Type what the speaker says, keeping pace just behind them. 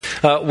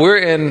We're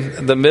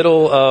in the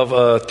middle of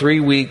a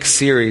 3-week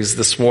series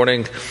this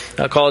morning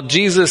called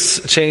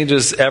Jesus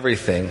Changes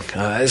Everything.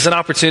 It's an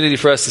opportunity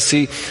for us to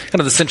see kind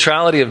of the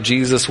centrality of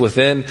Jesus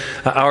within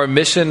our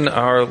mission,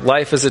 our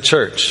life as a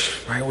church.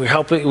 Right?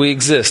 We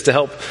exist to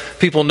help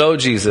people know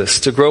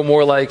Jesus, to grow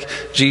more like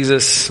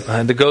Jesus,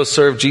 and to go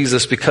serve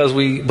Jesus because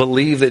we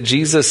believe that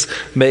Jesus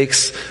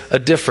makes a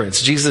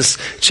difference. Jesus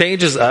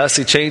changes us.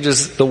 He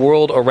changes the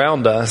world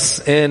around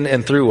us, in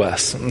and through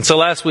us. And so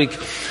last week,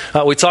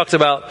 we talked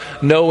about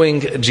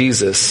knowing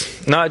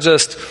Jesus, not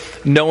just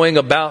knowing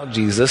about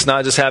Jesus,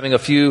 not just having a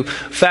few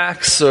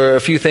facts or a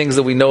few things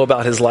that we know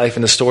about his life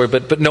and his story,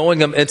 but knowing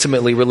him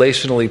intimately,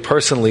 relationally,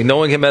 personally,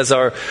 knowing him as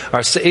our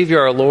Savior,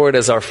 our Lord,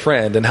 as our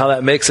friend, and how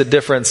that makes a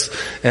difference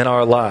in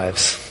our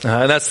lives.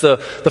 And that's the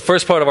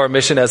first part of our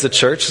mission as a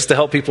church, is to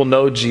help people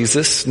know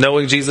Jesus.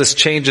 Knowing Jesus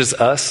changes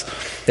us.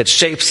 It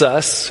shapes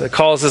us. It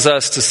causes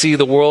us to see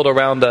the world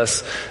around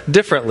us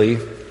differently.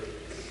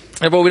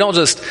 But we don't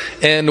just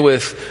end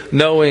with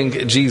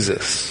knowing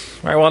Jesus.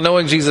 Right? While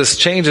knowing Jesus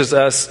changes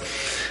us,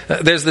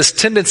 there's this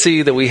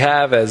tendency that we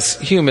have as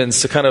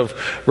humans to kind of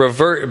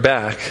revert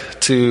back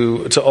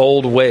to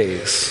old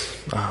ways.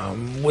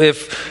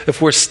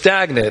 If we're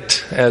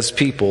stagnant as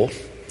people,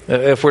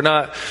 if we're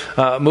not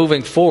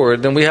moving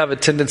forward, then we have a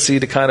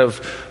tendency to kind of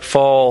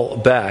fall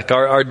back.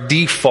 Our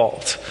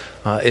default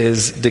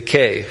is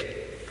decay.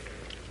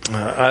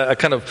 I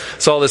kind of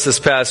saw this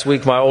past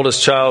week. My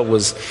oldest child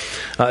was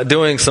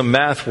doing some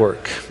math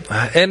work.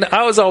 And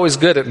I was always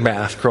good at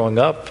math growing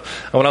up.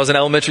 When I was in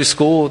elementary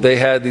school, they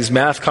had these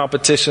math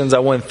competitions. I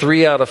won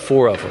 3 out of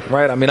 4 of them,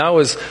 right? I mean, I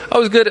was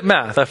good at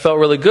math. I felt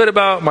really good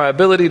about my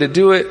ability to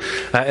do it.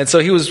 And so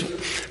he was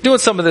doing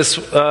some of this,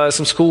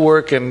 some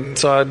schoolwork. And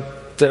so I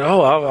said,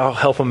 I'll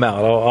help him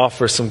out. I'll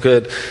offer some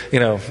good,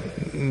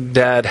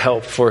 dad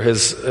help for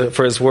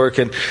his work.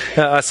 And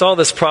I saw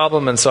this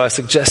problem, and so I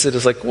suggested,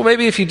 it's like, well,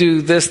 maybe if you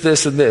do this,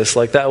 this, and this,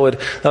 like that would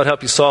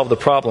help you solve the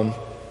problem.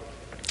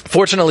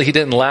 Fortunately, he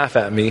didn't laugh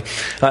at me.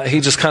 He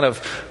just kind of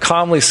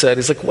calmly said,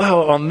 he's like,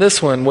 well, on this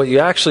one, what you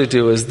actually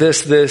do is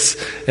this, this,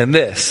 and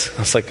this. I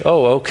was like,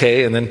 oh,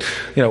 okay. And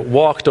then,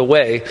 walked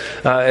away.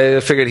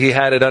 I figured he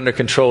had it under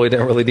control. He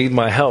didn't really need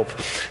my help.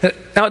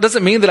 Now, it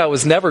doesn't mean that I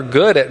was never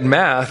good at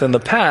math in the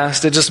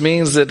past. It just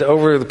means that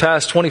over the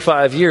past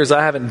 25 years,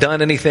 I haven't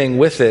done anything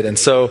with it. And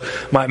so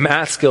my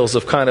math skills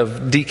have kind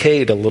of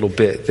decayed a little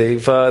bit.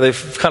 They've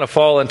kind of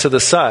fallen to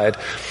the side.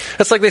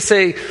 It's like they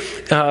say,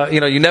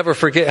 you never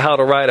forget how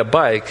to ride a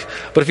bike,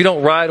 but if you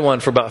don't ride one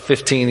for about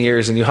 15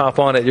 years and you hop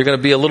on it, you're going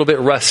to be a little bit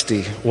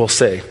rusty, we'll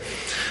say.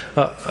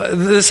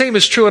 The same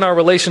is true in our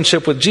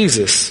relationship with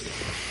Jesus.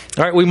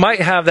 All right, we might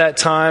have that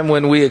time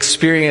when we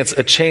experience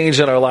a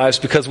change in our lives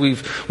because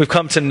we've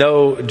come to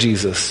know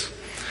Jesus.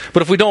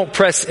 But if we don't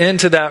press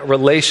into that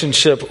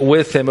relationship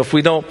with him, if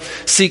we don't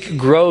seek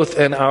growth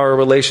in our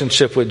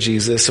relationship with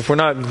Jesus, if we're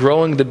not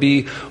growing to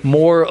be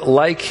more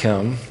like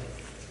him,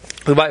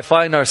 we might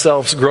find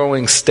ourselves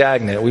growing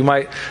stagnant. We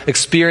might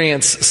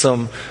experience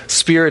some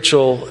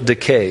spiritual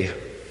decay.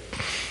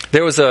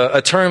 There was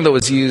a term that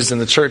was used in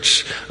the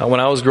church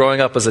when I was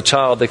growing up as a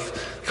child. They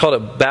called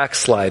it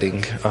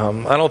backsliding.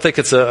 I don't think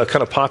it's a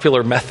kind of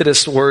popular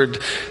Methodist word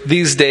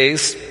these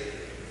days.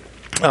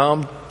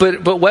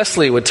 But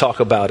Wesley would talk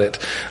about it.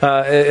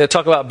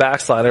 Talk about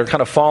backsliding, or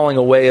kind of falling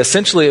away.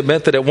 Essentially, it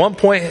meant that at one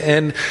point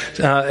in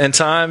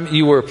time,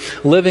 you were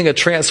living a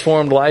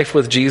transformed life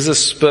with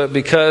Jesus, but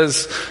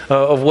because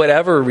of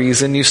whatever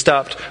reason, you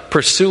stopped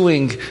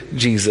pursuing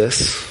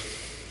Jesus.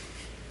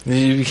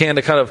 You began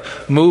to kind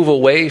of move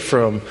away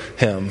from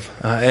him,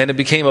 and it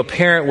became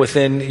apparent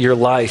within your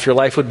life. Your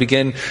life would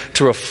begin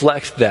to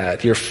reflect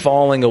that. You're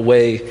falling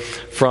away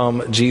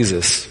from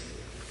Jesus.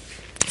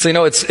 So,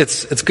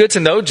 it's good to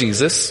know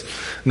Jesus.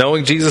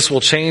 Knowing Jesus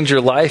will change your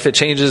life. It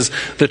changes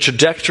the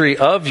trajectory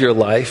of your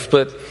life.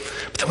 But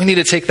then we need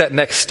to take that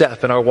next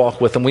step in our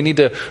walk with him. We need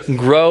to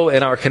grow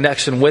in our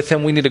connection with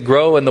him. We need to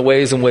grow in the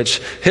ways in which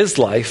his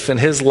life and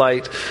his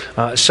light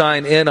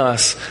shine in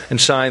us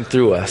and shine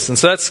through us. And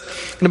so that's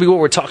going to be what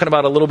we're talking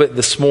about a little bit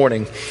this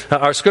morning.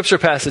 Our scripture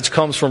passage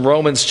comes from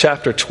Romans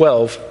chapter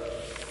 12.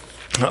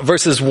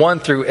 Verses 1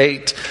 through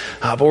 8,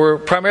 but we're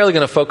primarily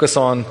going to focus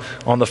on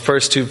the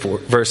first 2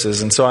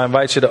 verses. And so I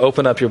invite you to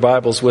open up your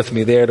Bibles with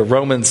me there to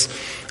Romans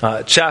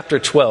chapter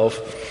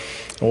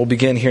 12. And we'll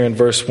begin here in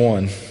verse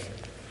 1. It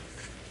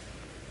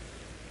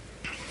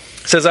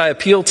says, I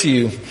appeal to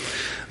you,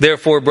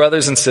 therefore,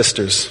 brothers and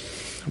sisters,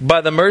 by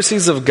the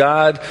mercies of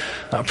God,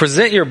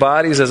 present your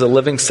bodies as a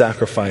living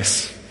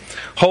sacrifice,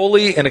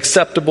 holy and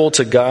acceptable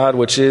to God,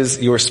 which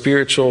is your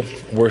spiritual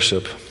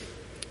worship.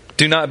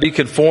 Do not be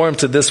conformed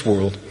to this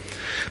world,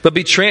 but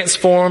be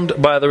transformed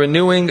by the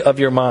renewing of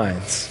your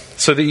minds,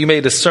 so that you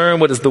may discern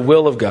what is the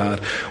will of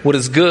God, what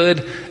is good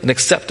and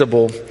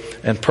acceptable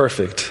and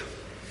perfect.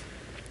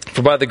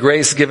 For by the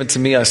grace given to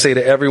me, I say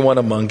to everyone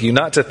among you,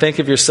 not to think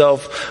of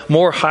yourself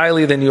more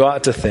highly than you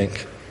ought to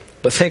think,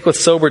 but think with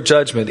sober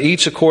judgment,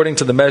 each according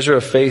to the measure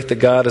of faith that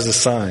God has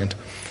assigned.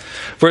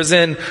 For as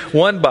in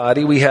one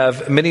body we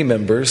have many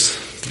members,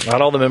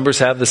 not all the members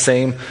have the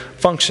same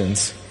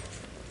functions.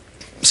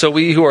 So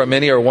we who are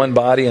many are one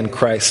body in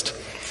Christ,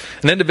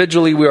 and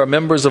individually we are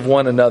members of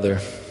one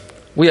another.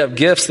 We have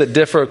gifts that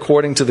differ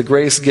according to the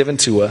grace given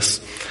to us.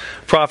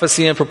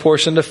 Prophecy in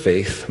proportion to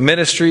faith,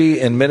 ministry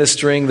in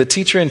ministering, the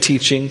teacher in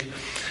teaching,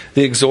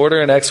 the exhorter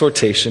in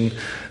exhortation,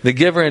 the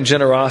giver in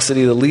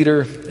generosity, the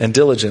leader in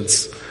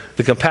diligence,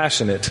 the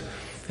compassionate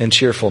in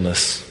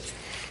cheerfulness.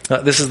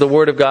 This is the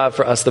word of God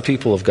for us, the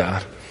people of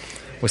God.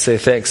 We say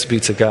thanks be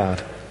to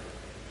God.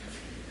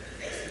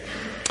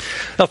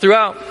 Now,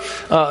 throughout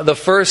the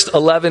first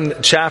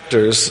 11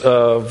 chapters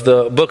of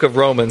the book of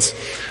Romans,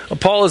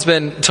 Paul has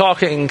been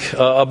talking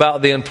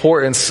about the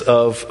importance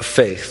of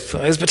faith.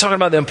 He's been talking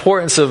about the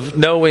importance of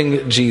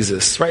knowing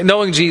Jesus, right?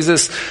 Knowing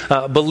Jesus,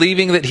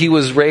 believing that he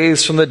was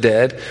raised from the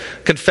dead,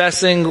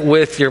 confessing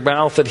with your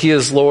mouth that he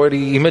is Lord.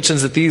 He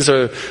mentions that these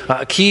are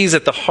keys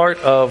at the heart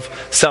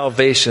of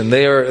salvation.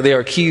 They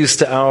are keys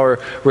to our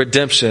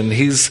redemption.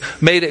 He's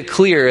made it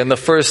clear in the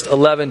first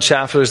 11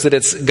 chapters that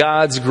it's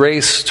God's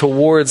grace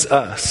towards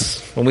us.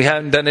 When we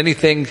haven't done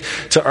anything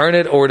to earn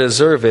it or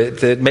deserve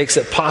it, that makes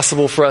it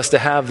possible for us to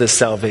have this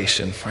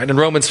salvation. Right? In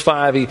Romans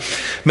 5, he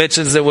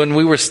mentions that when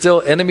we were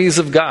still enemies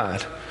of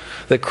God,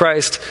 that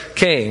Christ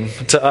came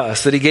to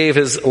us, that he gave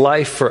his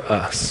life for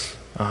us,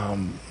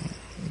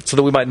 so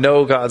that we might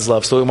know God's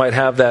love, so we might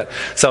have that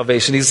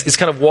salvation. He's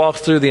kind of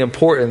walked through the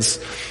importance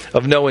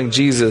of knowing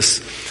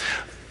Jesus.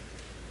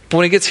 But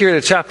when he gets here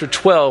to chapter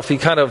 12, he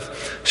kind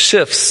of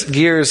shifts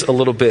gears a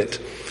little bit.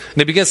 And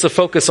he begins to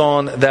focus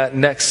on that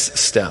next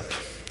step.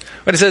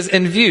 But it says,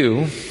 in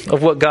view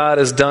of what God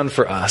has done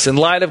for us, in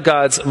light of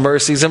God's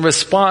mercies, in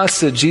response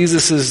to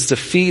Jesus'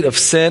 defeat of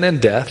sin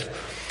and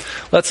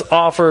death, let's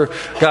offer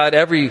God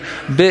every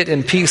bit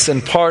and piece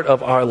and part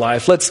of our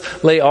life.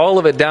 Let's lay all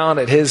of it down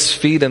at his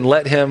feet and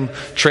let him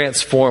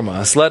transform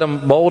us. Let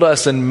him mold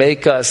us and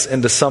make us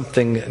into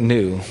something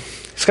new.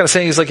 He's kind of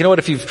saying, he's like, you know what,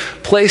 if you've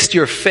placed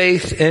your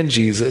faith in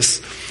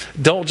Jesus,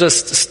 don't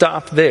just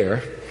stop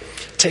there.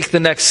 Take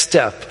the next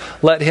step.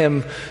 Let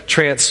him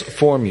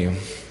transform you.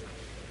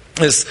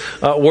 This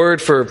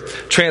word for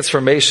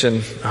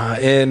transformation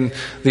in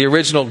the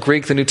original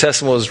Greek the New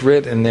Testament was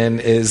written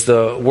in is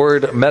the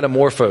word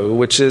metamorpho,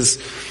 which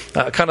is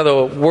kind of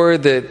the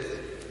word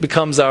that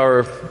becomes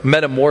our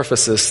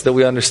metamorphosis that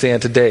we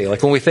understand today.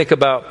 Like when we think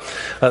about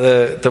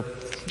the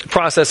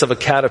process of a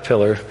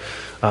caterpillar,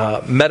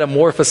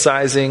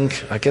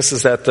 metamorphosizing, I guess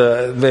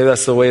maybe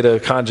that's the way to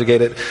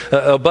conjugate it.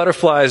 A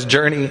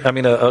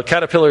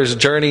caterpillar's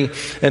journey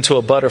into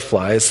a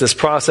butterfly. It's this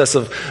process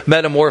of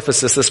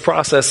metamorphosis, this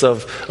process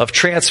of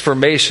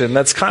transformation.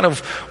 That's kind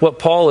of what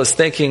Paul is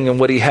thinking and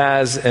what he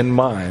has in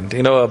mind.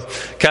 You know, a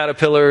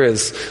caterpillar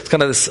is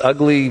kind of this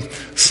ugly,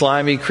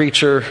 slimy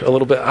creature a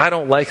little bit. I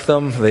don't like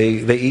them.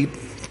 They eat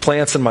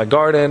plants in my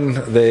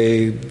garden.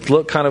 They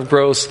look kind of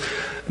gross.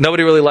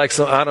 Nobody really likes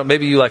them.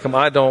 Maybe you like them.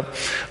 I don't.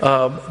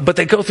 But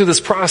they go through this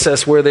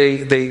process where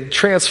they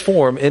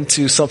transform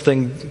into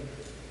something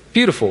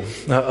beautiful,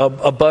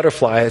 a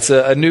butterfly. It's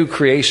a new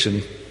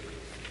creation.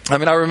 I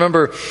mean, I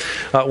remember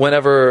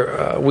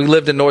whenever we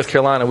lived in North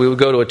Carolina, we would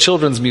go to a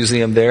children's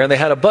museum there, and they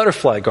had a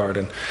butterfly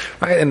garden,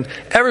 right? And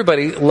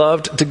everybody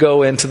loved to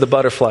go into the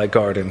butterfly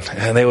garden.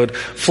 And they would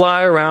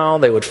fly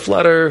around, they would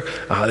flutter,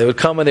 they would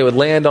come and they would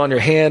land on your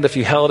hand if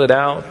you held it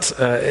out.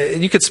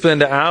 You could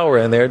spend an hour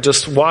in there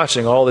just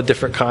watching all the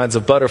different kinds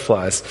of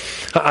butterflies.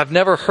 I've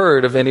never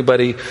heard of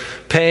anybody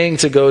paying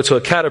to go to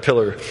a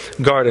caterpillar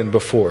garden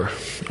before,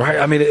 right?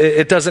 I mean,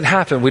 it doesn't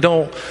happen. We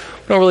don't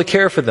really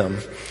care for them.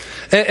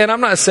 And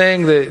I'm not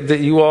saying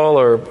that you all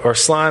are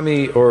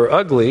slimy or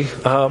ugly,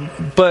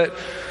 but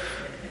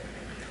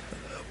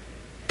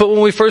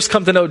when we first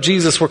come to know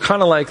Jesus, we're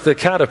kind of like the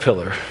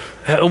caterpillar.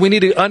 We need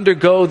to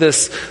undergo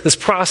this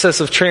process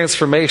of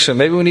transformation.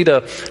 Maybe we need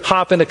to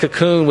hop in a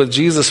cocoon with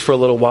Jesus for a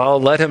little while,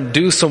 let him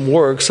do some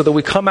work so that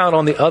we come out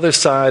on the other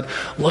side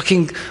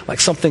looking like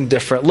something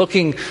different,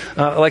 looking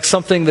like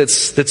something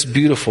that's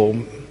beautiful.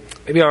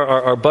 Maybe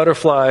our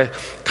butterfly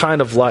kind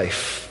of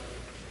life.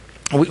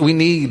 We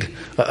need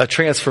a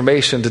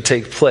transformation to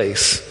take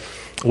place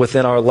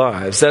within our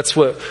lives. That's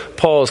what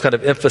Paul is kind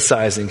of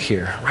emphasizing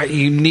here, right?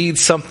 You need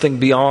something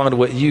beyond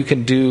what you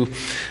can do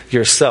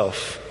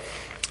yourself.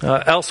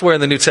 Elsewhere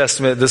in the New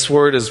Testament, this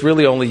word is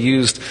really only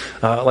used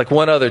like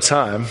one other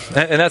time,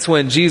 and that's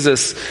when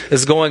Jesus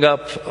is going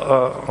up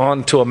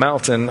onto a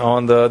mountain,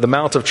 on the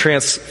Mount of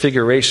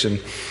Transfiguration.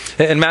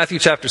 In Matthew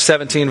chapter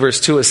 17, verse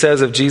 2, it says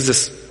of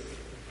Jesus,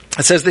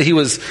 it says that he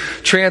was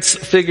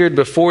transfigured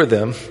before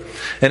them,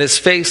 and his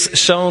face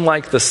shone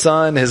like the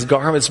sun, his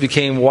garments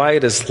became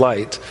white as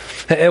light.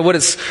 And what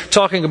it's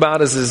talking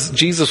about is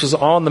Jesus was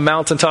on the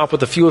mountaintop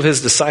with a few of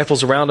his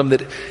disciples around him,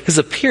 that his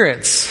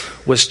appearance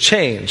was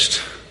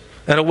changed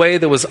in a way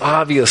that was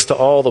obvious to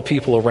all the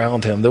people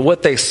around him, that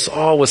what they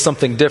saw was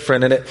something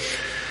different.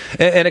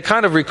 And it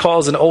kind of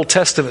recalls an Old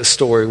Testament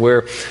story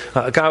where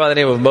a guy by the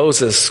name of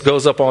Moses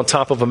goes up on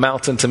top of a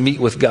mountain to meet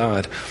with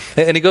God.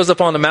 And he goes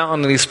up on the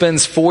mountain and he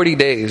spends 40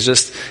 days,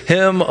 just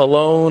him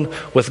alone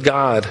with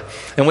God.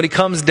 And when he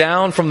comes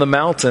down from the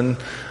mountain,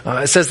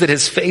 it says that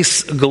his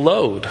face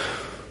glowed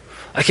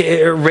Like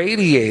it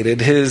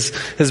radiated his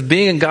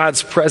being in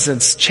God's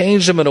presence,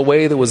 changed him in a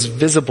way that was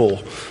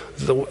visible,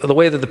 the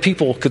way that the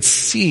people could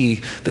see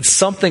that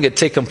something had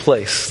taken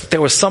place.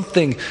 There was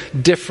something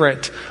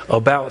different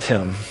about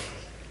him.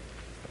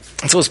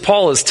 And so as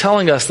Paul is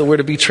telling us that we're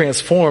to be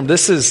transformed,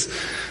 this is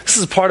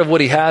part of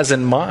what he has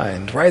in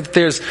mind, right?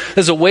 There's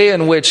a way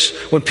in which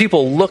when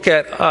people look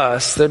at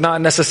us, they're not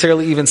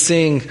necessarily even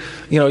seeing,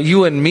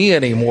 you and me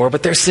anymore,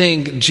 but they're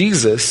seeing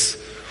Jesus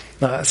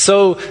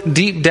so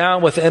deep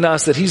down within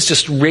us that he's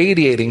just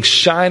radiating,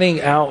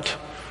 shining out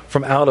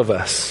from out of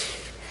us.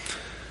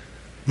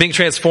 Being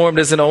transformed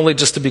isn't only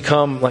just to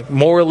become like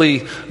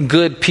morally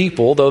good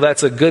people, though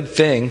that's a good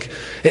thing.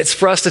 It's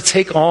for us to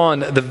take on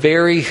the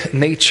very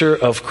nature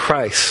of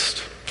Christ,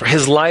 for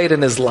his light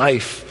and his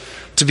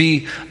life to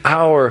be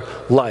our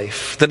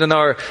life. That in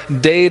our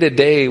day to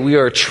day we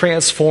are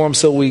transformed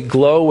so we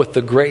glow with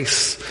the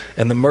grace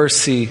and the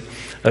mercy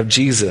of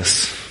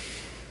Jesus.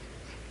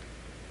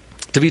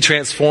 To be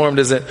transformed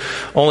isn't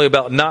only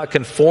about not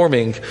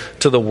conforming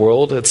to the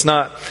world. It's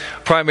not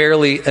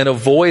primarily an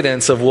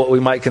avoidance of what we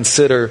might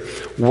consider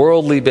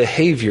worldly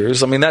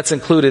behaviors. I mean, that's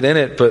included in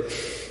it, but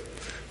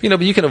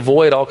you can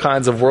avoid all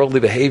kinds of worldly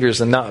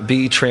behaviors and not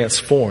be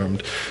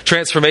transformed.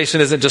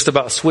 Transformation isn't just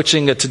about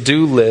switching a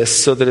to-do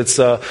list so that it's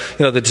the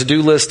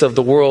to-do list of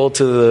the world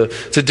to the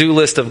to-do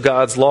list of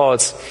God's law.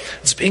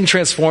 It's being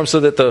transformed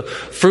so that the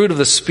fruit of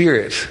the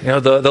Spirit,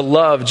 the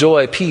love,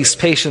 joy, peace,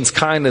 patience,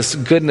 kindness,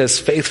 goodness,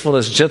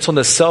 faithfulness,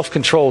 gentleness,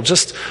 self-control,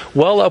 just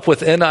well up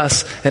within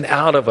us and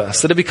out of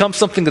us. That it becomes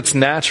something that's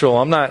natural.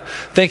 I'm not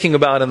thinking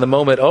about in the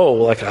moment,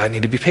 I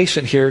need to be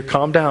patient here,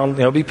 calm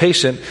down, be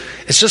patient.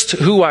 It's just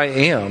who I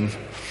am.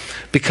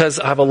 Because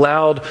I've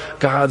allowed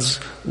God's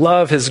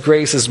love, his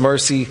grace, his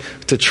mercy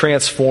to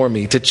transform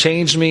me, to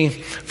change me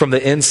from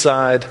the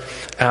inside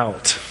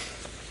out.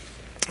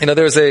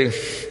 There's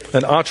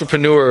an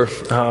entrepreneur,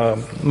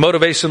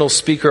 motivational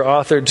speaker,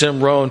 author,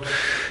 Jim Rohn.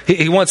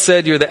 He once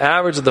said, you're the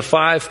average of the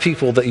 5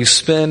 people that you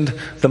spend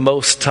the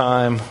most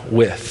time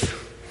with.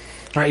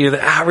 Right? You're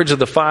the average of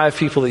the 5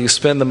 people that you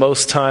spend the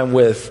most time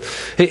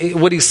with.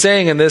 What he's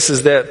saying in this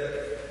is that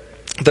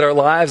our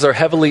lives are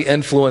heavily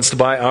influenced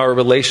by our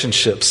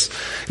relationships.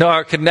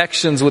 Our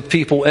connections with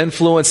people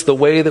influence the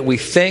way that we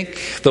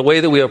think, the way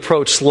that we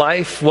approach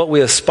life, what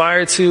we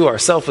aspire to, our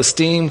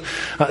self-esteem,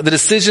 the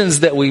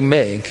decisions that we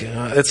make.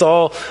 It's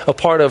all a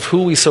part of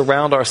who we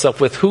surround ourselves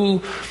with,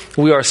 who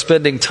we are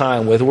spending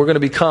time with. We're going to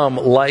become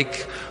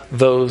like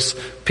those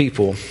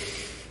people.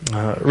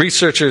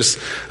 Researchers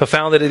have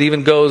found that it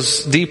even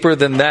goes deeper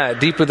than that,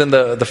 deeper than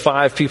the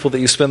 5 people that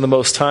you spend the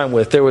most time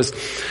with. There was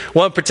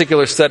one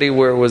particular study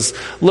where it was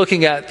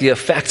looking at the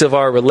effect of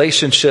our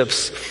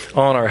relationships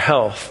on our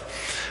health.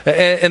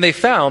 And they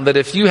found that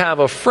if you have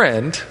a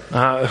friend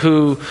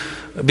who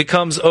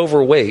becomes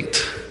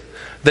overweight,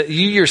 that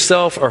you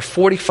yourself are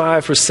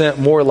 45%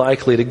 more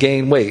likely to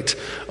gain weight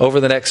over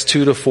the next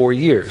 2 to 4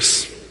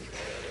 years.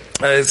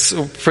 It's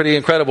pretty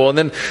incredible. And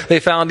then they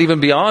found even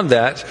beyond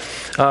that,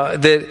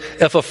 that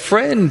if a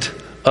friend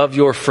of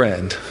your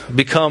friend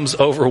becomes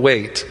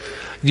overweight,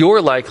 your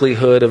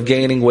likelihood of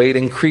gaining weight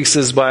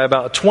increases by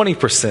about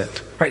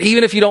 20%. Right?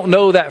 Even if you don't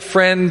know that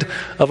friend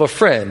of a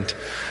friend.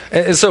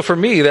 And so for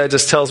me, that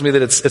just tells me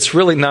that it's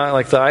really not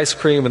like the ice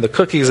cream and the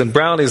cookies and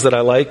brownies that I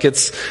like.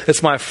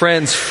 It's my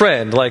friend's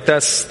friend. Like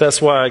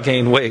that's why I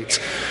gain weight.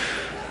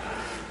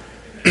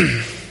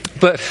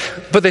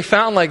 But they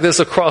found like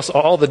this across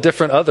all the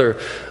different other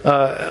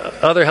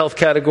health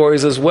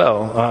categories as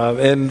well,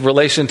 in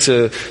relation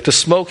to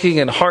smoking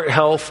and heart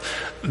health,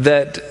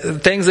 that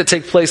things that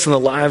take place in the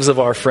lives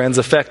of our friends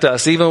affect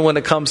us, even when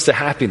it comes to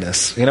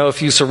happiness.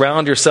 If you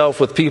surround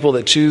yourself with people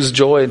that choose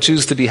joy and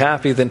choose to be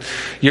happy, then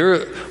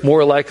you're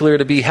more likely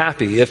to be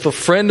happy. If a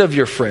friend of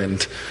your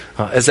friend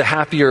is a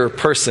happier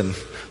person,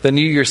 then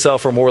you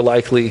yourself are more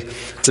likely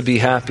to be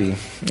happy.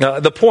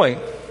 The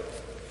point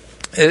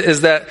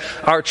is that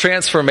our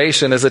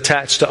transformation is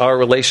attached to our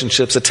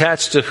relationships,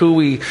 attached to who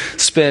we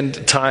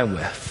spend time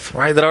with,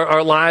 right? That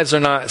our lives are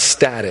not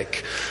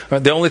static.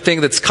 Right? The only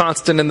thing that's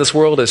constant in this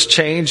world is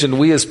change, and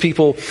we as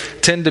people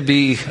tend to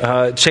be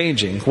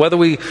changing. Whether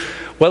we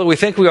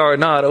think we are or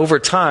not, over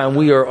time,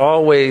 we are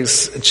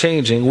always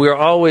changing. We are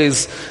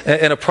always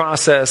in a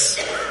process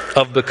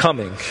of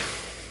becoming.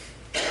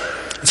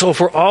 So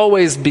if we're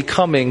always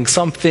becoming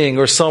something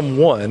or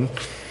someone,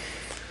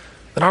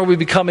 then are we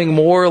becoming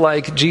more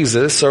like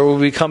Jesus, or are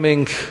we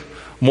becoming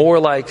more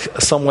like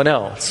someone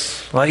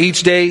else? Like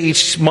each day,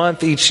 each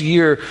month, each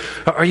year,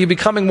 are you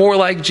becoming more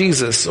like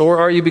Jesus, or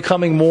are you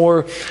becoming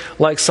more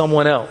like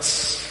someone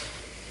else?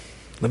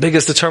 The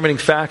biggest determining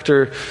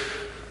factor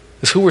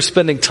is who we're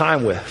spending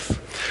time with.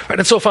 Right?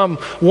 And so if I'm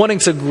wanting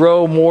to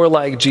grow more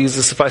like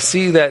Jesus, if I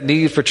see that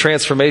need for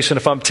transformation,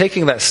 if I'm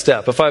taking that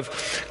step, if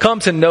I've come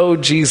to know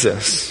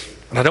Jesus,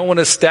 and I don't want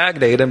to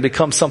stagnate and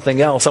become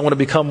something else, I want to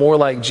become more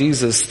like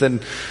Jesus,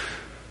 then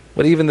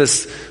what even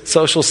this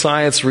social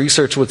science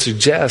research would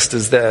suggest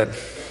is that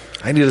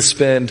I need to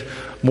spend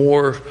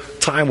more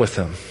time with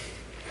him.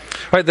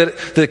 Right?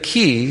 That the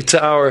key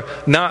to our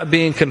not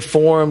being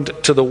conformed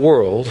to the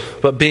world,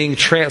 but being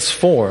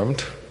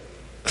transformed,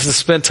 is to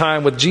spend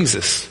time with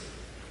Jesus.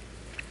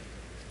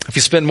 If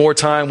you spend more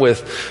time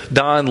with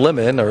Don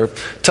Lemon or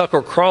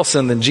Tucker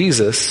Carlson than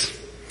Jesus,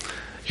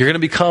 you're going to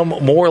become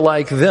more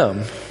like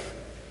them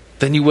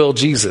than you will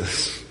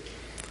Jesus.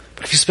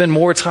 But if you spend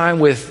more time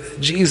with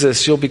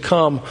Jesus, you'll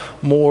become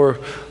more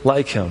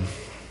like him.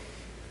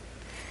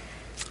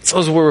 So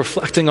as we're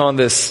reflecting on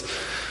this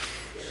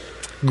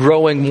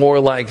growing more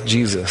like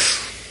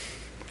Jesus,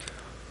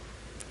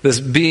 this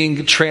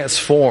being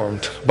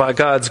transformed by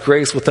God's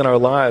grace within our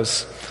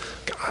lives,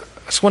 I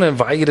just want to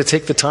invite you to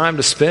take the time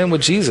to spend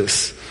with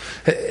Jesus.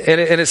 And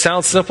it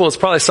sounds simple. It's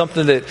probably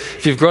something that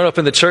if you've grown up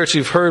in the church,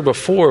 you've heard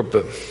before,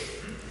 but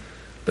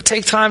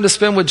take time to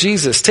spend with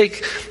Jesus.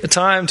 Take the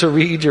time to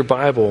read your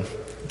Bible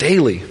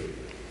daily.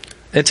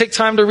 And take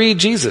time to read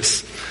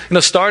Jesus.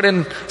 Start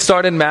in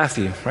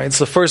Matthew, right? It's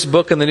the first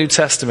book in the New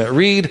Testament.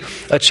 Read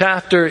a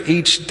chapter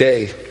each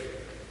day.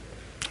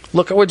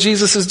 Look at what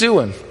Jesus is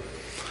doing.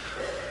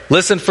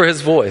 Listen for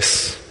his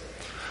voice.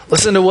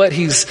 Listen to what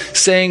he's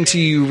saying to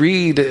you.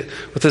 Read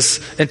with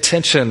this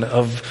intention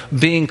of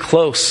being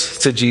close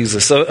to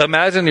Jesus. So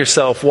imagine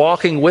yourself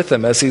walking with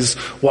him as he's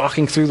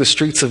walking through the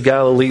streets of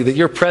Galilee, that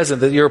you're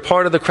present, that you're a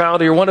part of the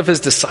crowd, or you're one of his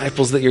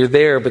disciples, that you're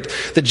there, but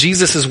that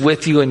Jesus is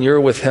with you and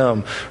you're with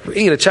him.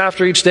 Read a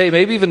chapter each day,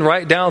 maybe even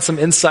write down some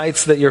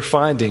insights that you're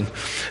finding.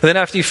 And then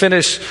after you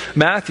finish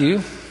Matthew,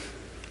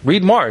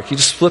 read Mark. You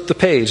just flip the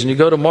page and you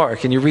go to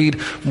Mark and you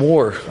read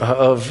more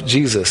of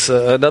Jesus.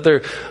 Another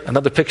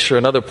picture,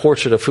 another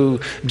portrait of who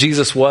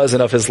Jesus was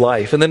and of his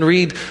life. And then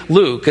read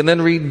Luke and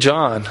then read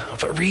John.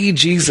 But read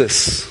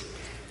Jesus.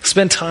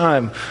 Spend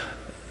time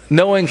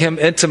knowing him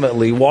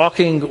intimately,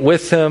 walking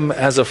with him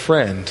as a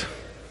friend.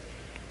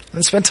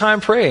 And spend time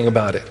praying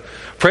about it.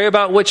 Pray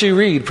about what you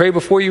read. Pray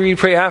before you read.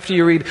 Pray after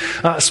you read.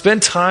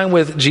 Spend time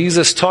with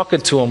Jesus,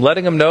 talking to him,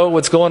 letting him know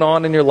what's going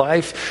on in your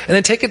life. And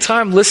then take a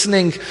time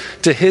listening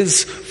to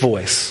his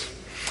voice.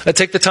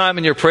 Take the time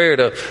in your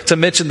prayer to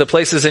mention the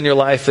places in your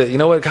life that, you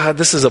know what, God,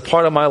 this is a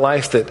part of my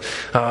life that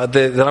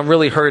I'm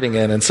really hurting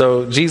in. And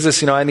so,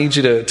 Jesus, I need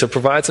you to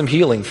provide some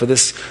healing for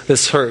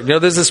this hurt.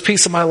 There's this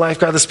piece of my life,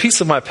 God, this piece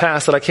of my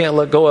past that I can't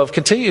let go of.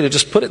 Continue to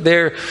just put it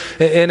there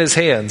in his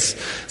hands.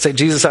 Say,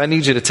 Jesus, I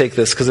need you to take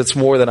this because it's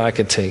more than I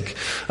can take.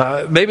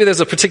 Maybe there's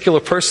a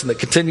particular person that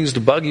continues to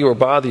bug you or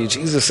bother you.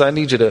 Jesus, I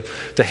need you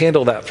to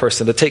handle that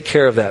person, to take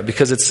care of that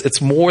because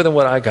it's more than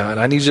what I got.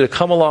 I need you to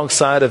come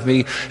alongside of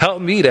me.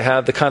 Help me to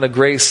have the kind of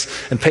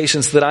grace and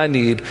patience that I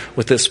need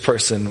with this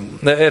person.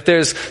 If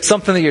there's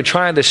something that you're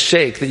trying to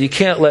shake that you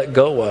can't let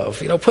go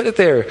of, put it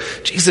there.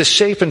 Jesus,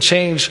 shape and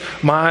change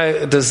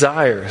my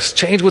desires.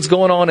 Change what's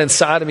going on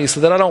inside of me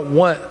so that I don't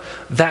want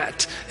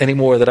that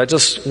anymore, that I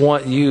just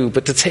want you.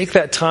 But to take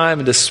that time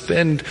and to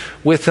spend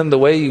with him the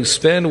way you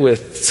spend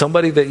with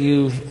somebody that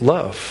you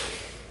love.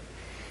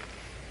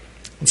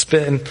 And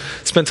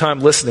spend time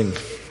listening.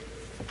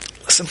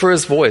 Listen for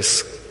his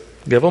voice.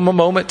 Give him a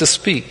moment to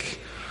speak.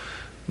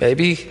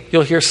 Maybe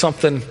you'll hear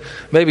something,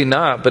 maybe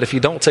not, but if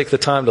you don't take the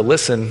time to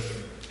listen,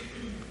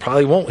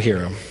 probably won't hear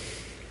him.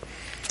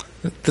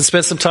 Then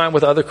spend some time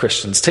with other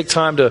Christians. Take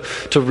time to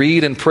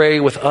read and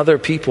pray with other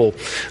people.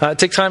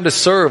 Take time to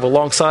serve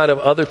alongside of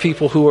other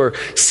people who are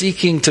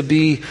seeking to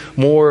be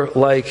more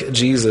like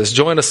Jesus.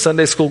 Join a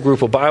Sunday school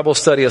group, a Bible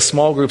study, a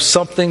small group,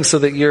 something so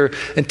that you're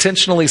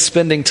intentionally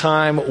spending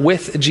time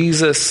with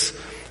Jesus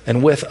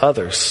and with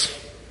others.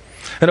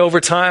 And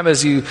over time,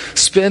 as you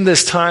spend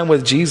this time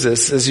with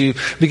Jesus, as you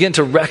begin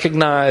to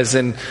recognize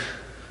and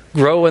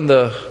grow in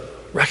the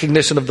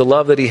recognition of the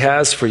love that he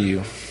has for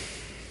you,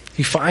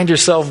 you find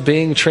yourself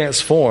being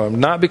transformed.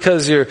 Not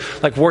because you're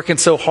working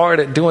so hard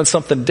at doing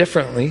something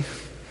differently,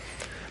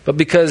 but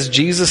because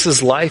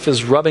Jesus' life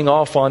is rubbing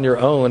off on your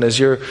own as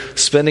you're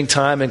spending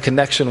time in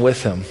connection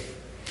with him.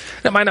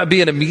 It might not be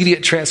an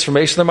immediate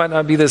transformation. There might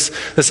not be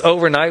this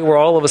overnight where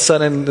all of a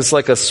sudden it's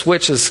like a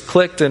switch is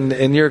clicked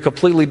and you're a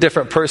completely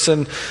different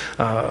person.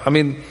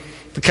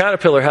 The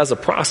caterpillar has a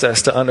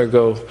process to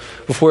undergo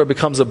before it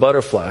becomes a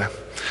butterfly.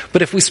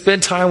 But if we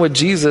spend time with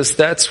Jesus,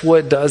 that's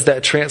what does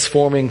that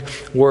transforming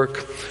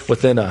work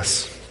within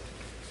us.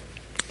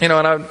 And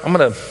I'm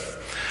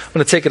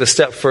going to take it a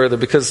step further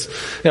because,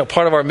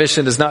 part of our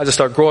mission is not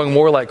just our growing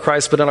more like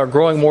Christ, but in our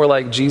growing more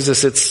like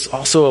Jesus, it's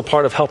also a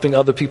part of helping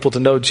other people to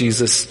know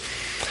Jesus.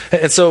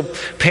 And so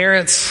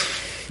parents,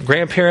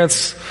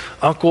 grandparents,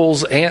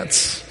 uncles,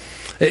 aunts,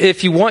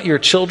 if you want your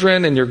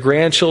children and your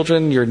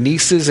grandchildren, your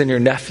nieces and your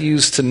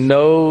nephews to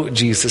know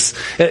Jesus,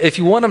 if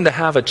you want them to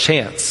have a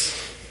chance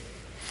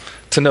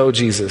to know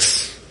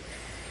Jesus,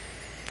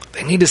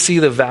 they need to see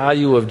the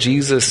value of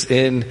Jesus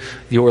in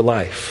your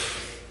life.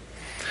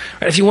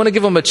 If you want to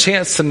give them a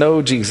chance to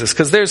know Jesus,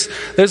 because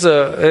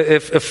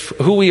if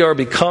who we are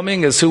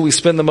becoming is who we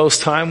spend the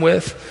most time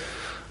with,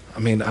 I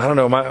mean, I don't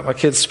know, my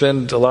kids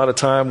spend a lot of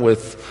time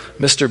with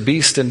Mr.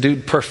 Beast and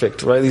Dude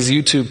Perfect, right? These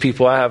YouTube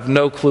people, I have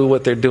no clue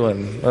what they're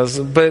doing.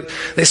 But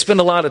they spend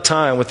a lot of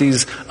time with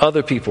these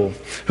other people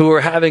who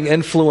are having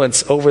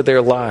influence over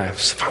their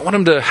lives. If I want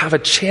them to have a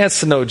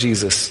chance to know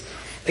Jesus,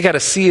 they got to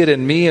see it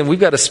in me, and we've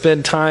got to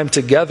spend time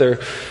together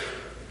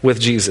with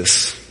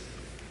Jesus.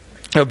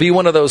 Be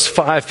one of those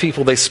 5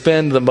 people they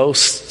spend the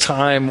most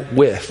time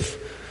with,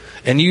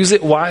 and use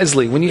it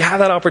wisely. When you have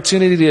that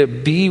opportunity to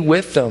be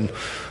with them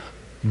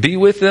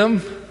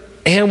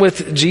and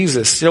with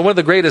Jesus. One of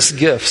the greatest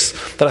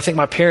gifts that I think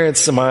my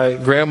parents and my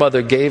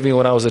grandmother gave me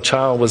when I was a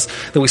child was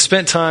that we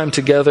spent time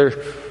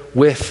together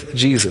with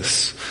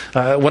Jesus.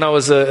 When I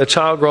was a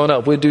child growing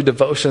up, we'd do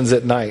devotions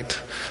at night.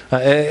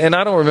 And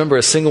I don't remember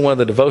a single one of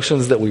the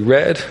devotions that we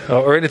read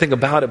or anything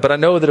about it, but I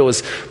know that it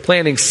was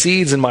planting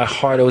seeds in my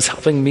heart. It was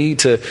helping me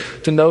to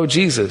know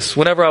Jesus.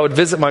 Whenever I would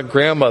visit my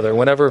grandmother,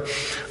 whenever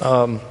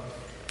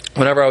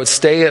I would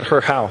stay at her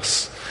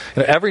house,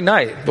 every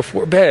night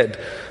before bed,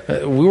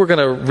 we were going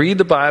to read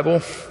the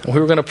Bible and we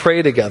were going to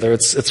pray together.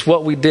 It's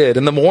what we did.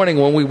 In the morning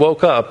when we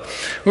woke up,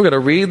 we were going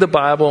to read the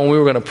Bible and we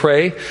were going to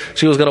pray.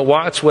 She was going to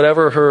watch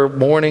whatever her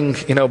morning,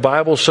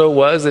 Bible show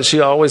was that she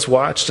always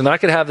watched. And I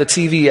could have the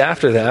TV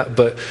after that,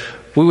 but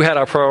we had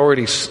our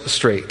priorities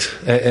straight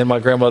in my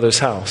grandmother's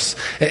house.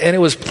 And it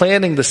was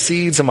planting the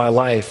seeds in my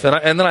life.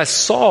 And then I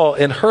saw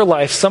in her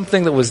life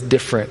something that was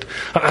different.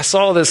 I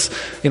saw this,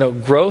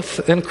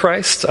 growth in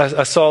Christ.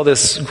 I saw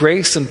this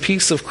grace and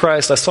peace of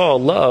Christ. I saw a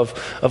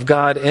love of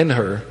God in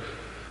her.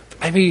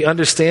 Made me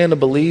understand and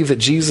believe that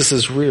Jesus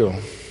is real.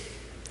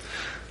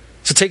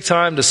 So take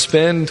time to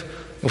spend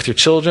with your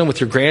children,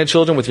 with your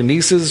grandchildren, with your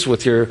nieces,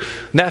 with your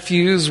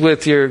nephews,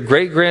 with your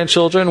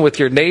great-grandchildren, with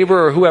your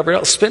neighbor or whoever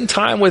else. Spend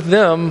time with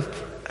them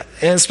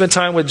and spend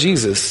time with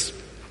Jesus.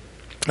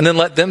 And then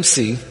let them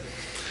see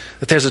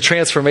that there's a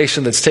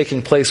transformation that's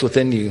taking place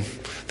within you,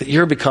 that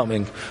you're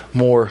becoming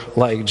more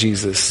like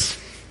Jesus.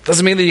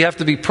 Doesn't mean that you have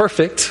to be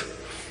perfect,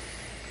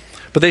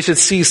 but they should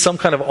see some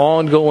kind of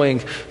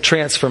ongoing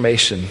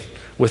transformation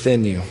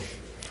within you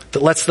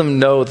that lets them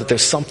know that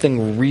there's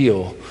something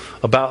real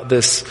about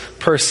this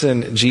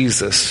person,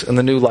 Jesus, and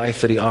the new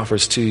life that he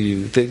offers to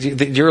you.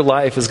 That your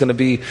life is going to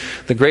be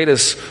the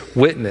greatest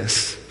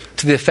witness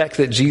to the effect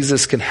that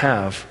Jesus can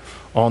have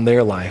on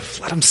their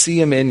life. Let them see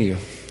him in you.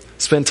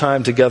 Spend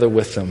time together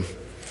with them.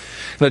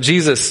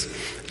 Jesus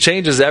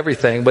changes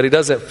everything, but he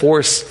doesn't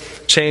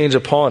force change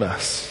upon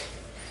us.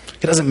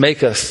 He doesn't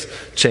make us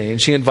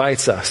change. He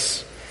invites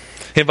us.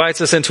 He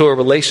invites us into a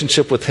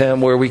relationship with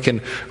him where we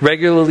can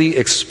regularly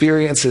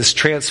experience his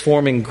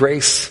transforming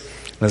grace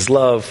and his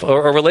love,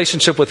 or a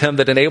relationship with him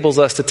that enables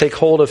us to take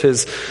hold of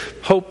his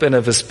hope and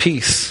of his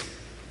peace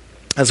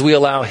as we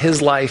allow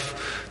his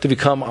life to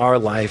become our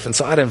life. And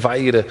so I'd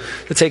invite you to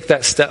take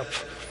that step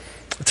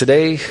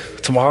today,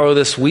 tomorrow,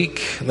 this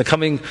week, in the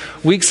coming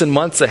weeks and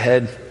months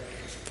ahead,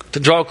 to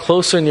draw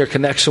closer in your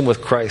connection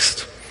with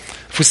Christ.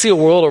 If we see a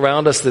world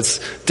around us that's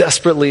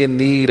desperately in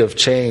need of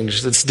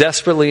change, that's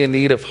desperately in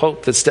need of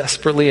hope, that's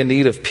desperately in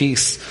need of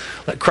peace,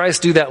 let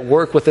Christ do that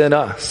work within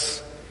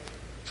us.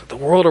 So the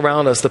world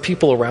around us, the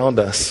people around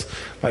us,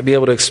 might be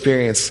able to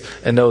experience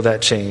and know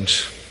that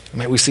change.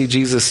 May we see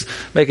Jesus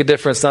make a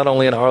difference not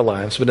only in our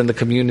lives, but in the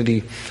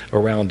community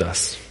around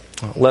us.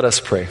 Let us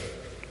pray.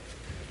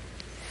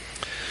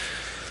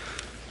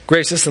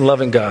 Gracious and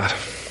loving God,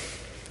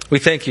 we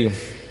thank you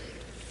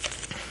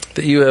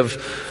that you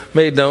have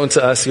made known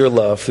to us your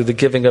love through the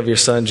giving of your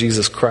Son,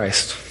 Jesus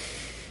Christ.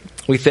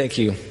 We thank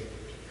you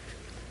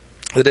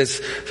that it's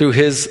through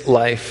his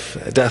life,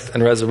 death,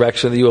 and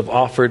resurrection that you have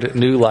offered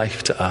new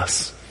life to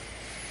us.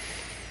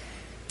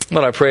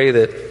 Lord, I pray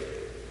that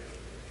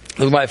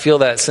we might feel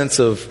that sense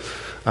of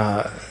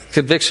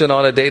conviction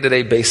on a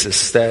day-to-day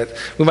basis, that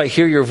we might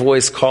hear your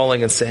voice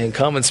calling and saying,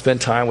 come and spend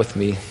time with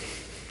me.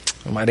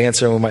 We might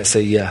answer and we might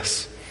say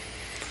yes.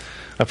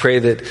 I pray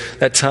that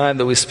that time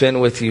that we spend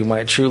with you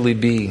might truly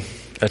be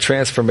a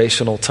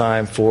transformational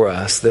time for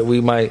us, that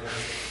we might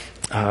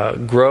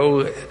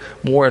grow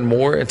more and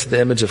more into the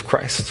image of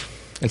Christ,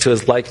 into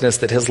his likeness,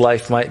 that his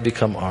life might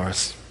become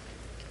ours.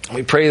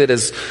 We pray that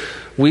as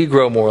we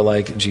grow more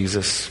like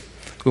Jesus,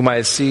 we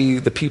might see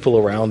the people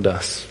around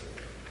us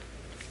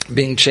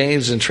being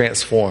changed and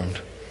transformed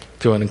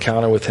through an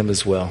encounter with him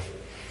as well.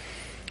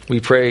 We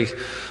pray,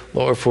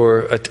 Lord,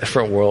 for a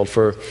different world,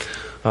 for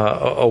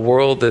a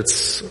world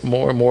that's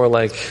more and more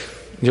like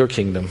your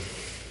kingdom.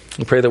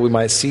 We pray that we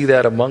might see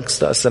that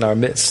amongst us in our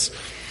midst,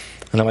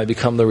 and that might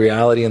become the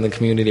reality in the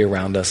community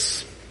around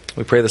us.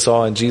 We pray this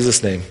all in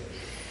Jesus' name.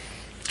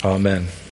 Amen.